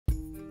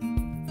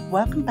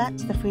Welcome back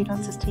to the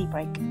Freelancers Tea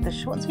Break, the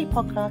short and sweet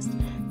podcast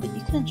that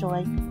you can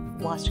enjoy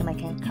whilst you're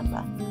making a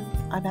cover.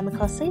 I'm Emma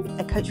Cossey,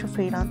 a coach for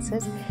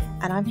freelancers,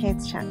 and I'm here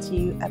to chat to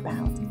you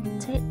about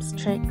tips,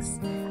 tricks,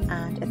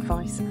 and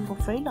advice for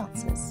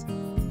freelancers.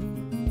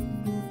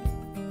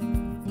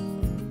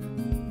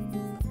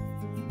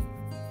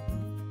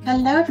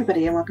 Hello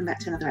everybody, and welcome back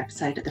to another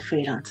episode of the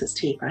Freelancers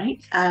Tea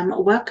Break.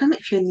 Welcome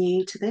if you're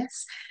new to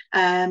this.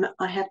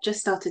 I have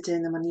just started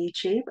doing them on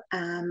YouTube,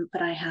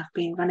 but I have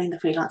been running the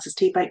Freelancers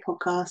Tea Break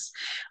podcast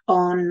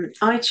on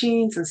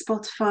iTunes and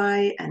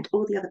Spotify and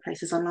all the other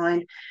places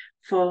online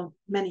for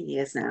many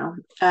years now.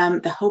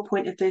 The whole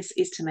point of this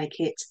is to make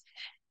it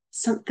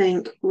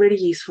something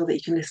really useful that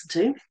you can listen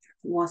to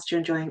whilst you're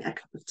enjoying a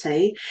cup of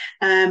tea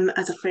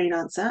as a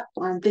freelancer.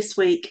 And this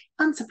week,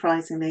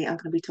 unsurprisingly, I'm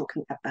going to be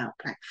talking about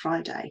Black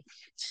Friday.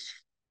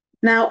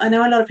 Now, I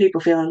know a lot of people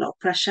feel a lot of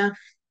pressure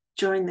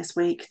during this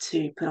week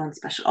to put on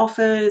special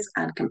offers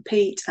and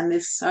compete, and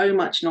there's so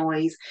much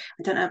noise.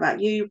 I don't know about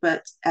you,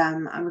 but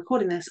I'm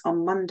recording this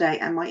on Monday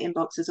and my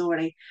inbox is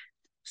already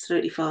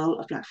absolutely full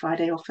of Black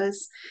Friday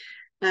offers.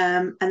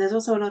 And there's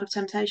also a lot of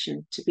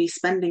temptation to be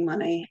spending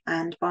money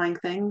and buying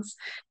things.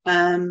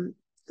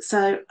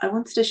 So I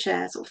wanted to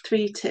share sort of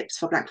 3 tips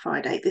for Black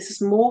Friday. This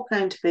is more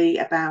going to be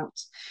about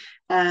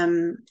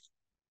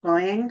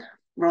buying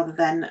rather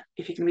than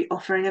if you're going to be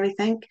offering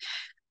anything.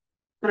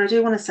 But I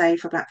do want to say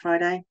for Black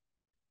Friday,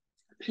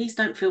 please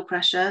don't feel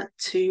pressure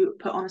to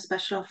put on a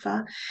special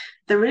offer.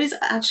 There is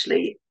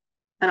actually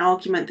an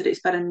argument that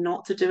it's better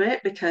not to do it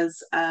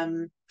because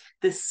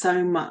there's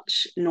so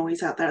much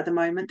noise out there at the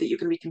moment that you're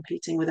going to be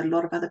competing with a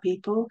lot of other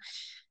people.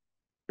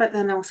 But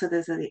then also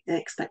there's the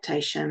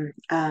expectation,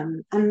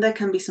 and there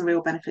can be some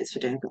real benefits for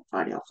doing Black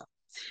Friday offer.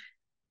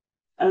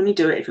 Only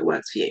do it if it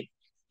works for you.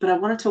 But I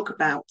want to talk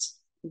about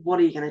what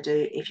are you going to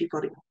do if you've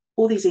got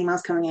all these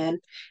emails coming in,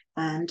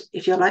 and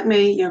if you're like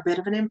me, you're a bit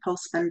of an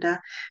impulse spender.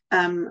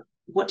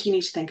 What do you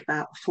need to think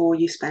about before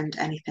you spend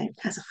anything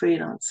as a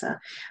freelancer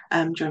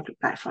during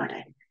Black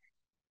Friday?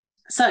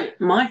 So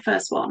my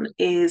first one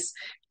is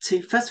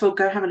to, first of all,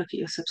 go have a look at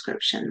your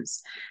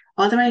subscriptions.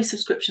 Are there any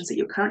subscriptions that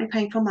you're currently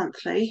paying for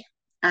monthly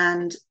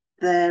and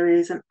there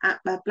is a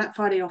Black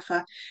Friday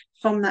offer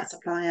from that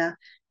supplier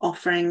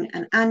offering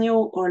an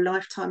annual or a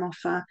lifetime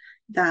offer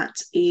that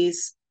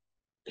is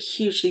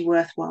hugely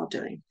worthwhile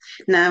doing?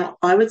 Now,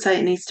 I would say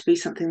it needs to be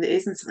something that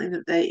isn't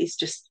something that is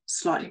just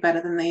slightly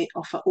better than they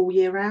offer all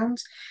year round.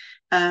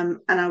 And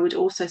I would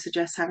also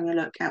suggest having a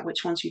look at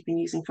which ones you've been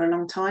using for a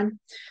long time.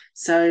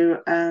 So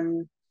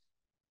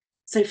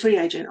Free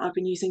Agent, I've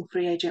been using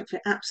Free Agent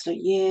for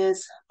absolute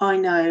years. I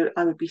know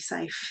I would be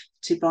safe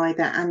to buy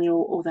their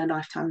annual or their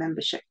lifetime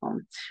membership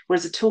on.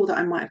 Whereas a tool that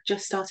I might have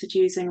just started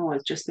using or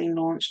has just been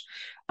launched,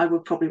 I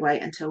would probably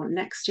wait until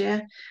next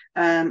year.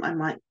 I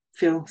might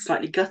feel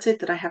slightly gutted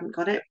that I haven't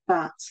got it,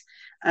 but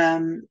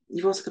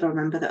you've also got to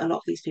remember that a lot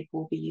of these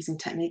people will be using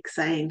techniques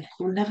saying,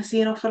 you'll never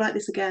see an offer like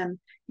this again.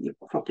 You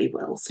probably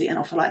will see an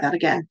offer like that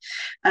again.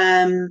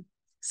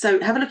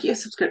 So have a look at your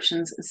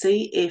subscriptions and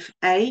see if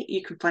A,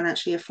 you can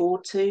financially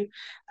afford to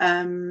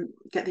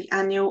get the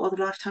annual or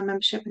the lifetime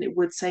membership and it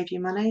would save you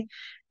money,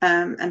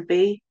 and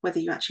B, whether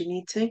you actually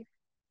need to.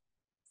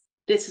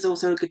 This is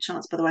also a good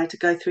chance, by the way, to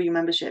go through your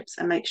memberships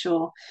and make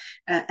sure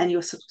and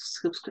your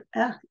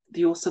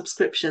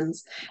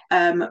subscriptions,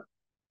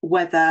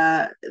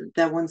 whether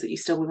they're ones that you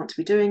still want to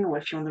be doing or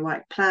if you're on the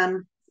right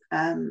plan,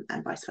 and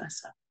vice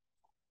versa.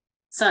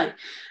 So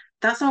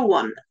that's number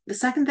one. The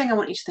second thing I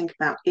want you to think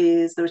about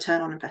is the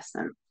return on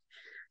investment.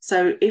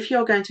 So if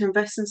you're going to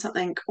invest in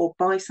something or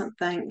buy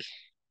something,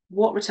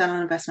 what return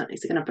on investment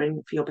is it going to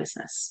bring for your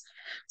business?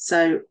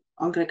 So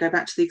I'm going to go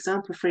back to the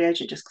example of Free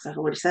Agent just because I've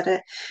already said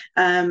it.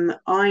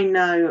 I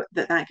know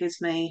that gives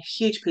me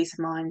huge peace of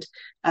mind.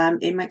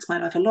 It makes my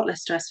life a lot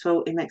less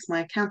stressful. It makes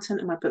my accountant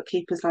and my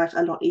bookkeeper's life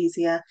a lot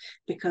easier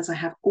because I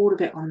have all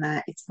of it on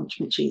there. It's much,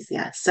 much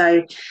easier.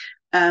 So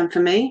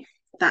for me,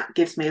 that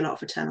gives me a lot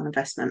of return on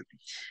investment.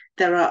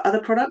 There are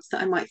other products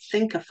that I might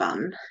think are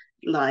fun,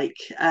 like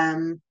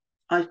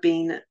I've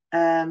been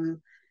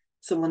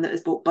someone that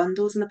has bought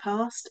bundles in the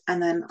past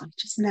and then I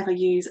just never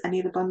use any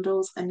of the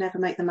bundles and never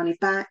make the money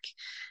back.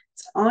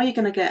 So are you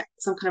going to get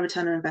some kind of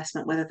return on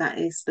investment, whether that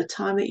is the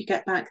time that you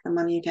get back, the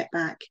money you get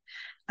back,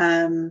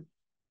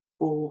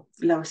 or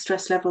lower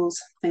stress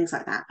levels, things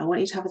like that? I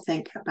want you to have a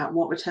think about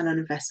what return on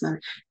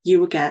investment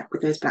you will get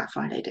with those Black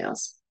Friday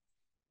deals.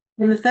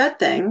 And the third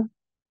thing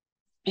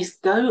is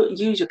go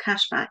use your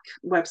cashback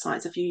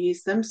websites if you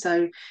use them.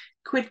 So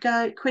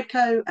Quidco,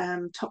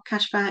 Top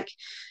Cashback,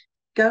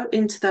 go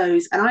into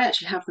those. And I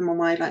actually have them on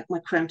my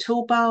Chrome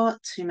toolbar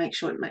to make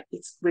sure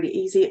it's really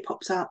easy. It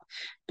pops up,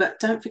 but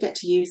don't forget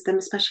to use them,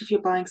 especially if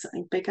you're buying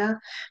something bigger.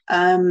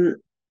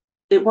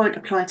 It won't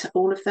apply to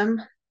all of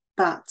them,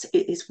 but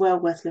it is well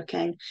worth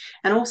looking.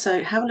 And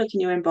also have a look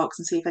in your inbox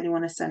and see if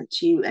anyone has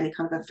sent you any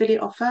kind of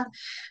affiliate offer.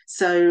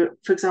 So,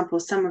 for example,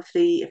 some of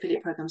the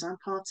affiliate programs I'm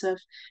part of,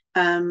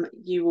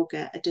 you will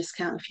get a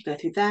discount if you go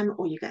through them,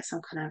 or you get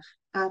some kind of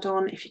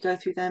add-on if you go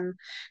through them.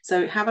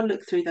 So have a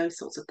look through those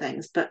sorts of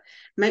things, but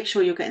make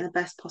sure you're getting the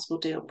best possible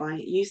deal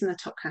by using the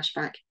top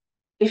cashback.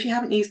 If you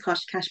haven't used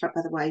cashback,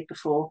 by the way,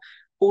 before,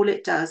 all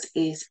it does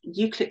is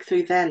you click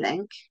through their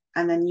link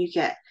and then you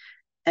get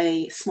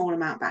a small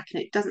amount back,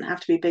 and it doesn't have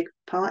to be a big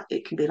part.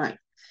 It can be like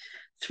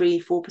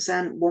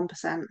 3-4%,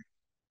 1%.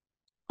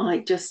 I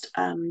just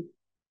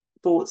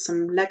bought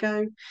some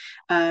Lego,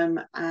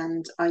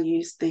 and I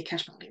used the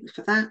cashback link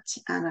for that,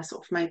 and I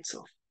sort of made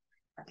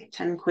I think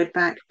 10 quid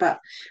back, but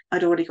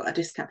I'd already got a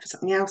discount for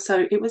something else,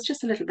 so it was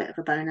just a little bit of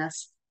a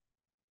bonus.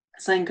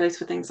 Same goes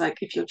for things like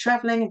if you're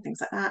traveling and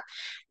things like that.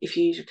 If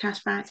you use your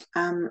cashback,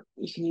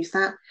 you can use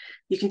that.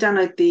 You can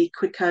download the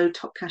Quidco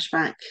Top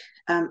Cashback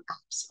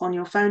apps on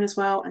your phone as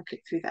well and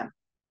click through them.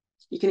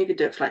 You can even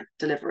do it for like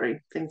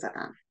delivery, things like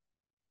that.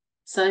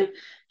 So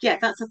yeah,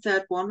 that's the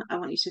third one. I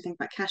want you to think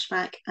about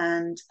cashback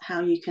and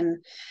how you can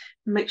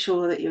make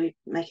sure that you're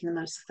making the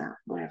most of that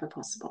wherever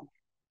possible.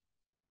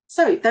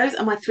 So those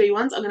are my 3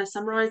 ones. I'm going to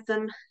summarize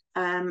them.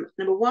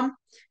 Number 1,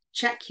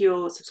 check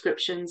your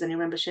subscriptions and your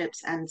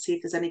memberships and see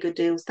if there's any good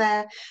deals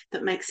there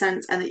that make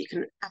sense and that you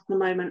can at the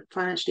moment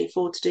financially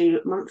afford to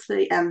do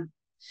monthly,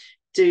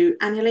 do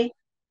annually,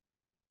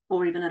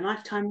 or even a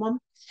lifetime one.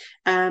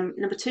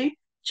 Number 2,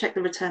 check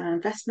the return on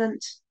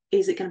investment.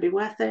 Is it going to be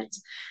worth it?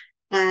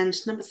 And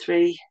number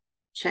 3,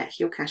 check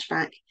your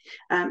cashback.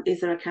 Is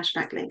there a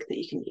cashback link that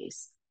you can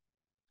use?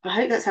 I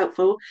hope that's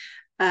helpful.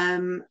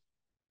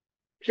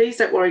 Please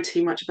don't worry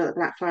too much about the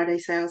Black Friday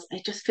sales.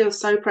 It just feels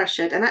so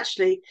pressured. And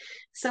actually,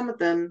 some of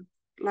them,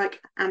 like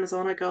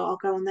Amazon, I'll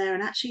go on there,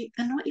 and actually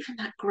they're not even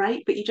that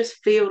great, but you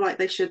just feel like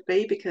they should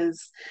be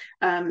because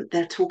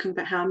they're talking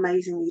about how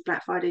amazing these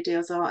Black Friday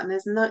deals are, and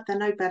they're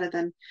no better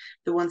than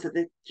the ones that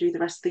they do the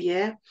rest of the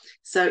year.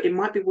 So it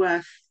might be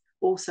worth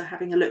also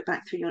having a look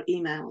back through your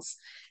emails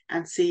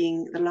and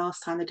seeing the last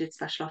time they did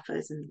special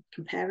offers and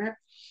compare it,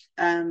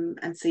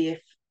 and see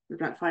if the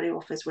Black Friday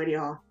offers really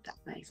are that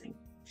amazing.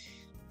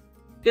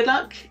 Good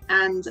luck,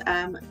 and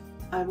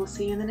I will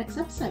see you in the next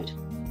episode.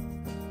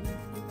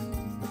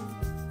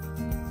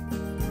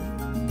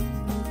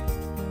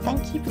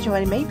 Thank you for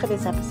joining me for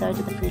this episode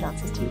of the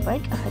Freelancers Tea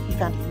Break. I hope you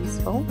found it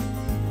useful.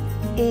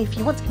 If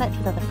you want to connect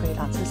with other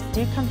freelancers,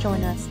 do come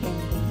join us in the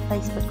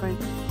Facebook group,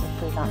 The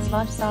Freelance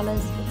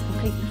Lifestylers. It's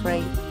completely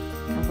free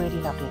and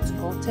really lovely and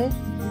supportive.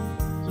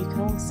 You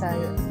can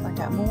also find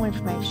out more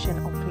information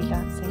on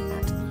freelancing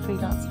at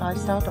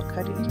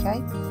freelancelifestyle.co.uk.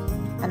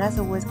 And as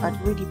always,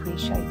 I'd really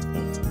appreciate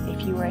it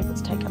if you were able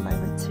to take a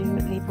moment to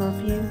leave a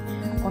review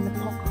on the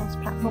podcast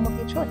platform of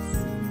your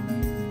choice.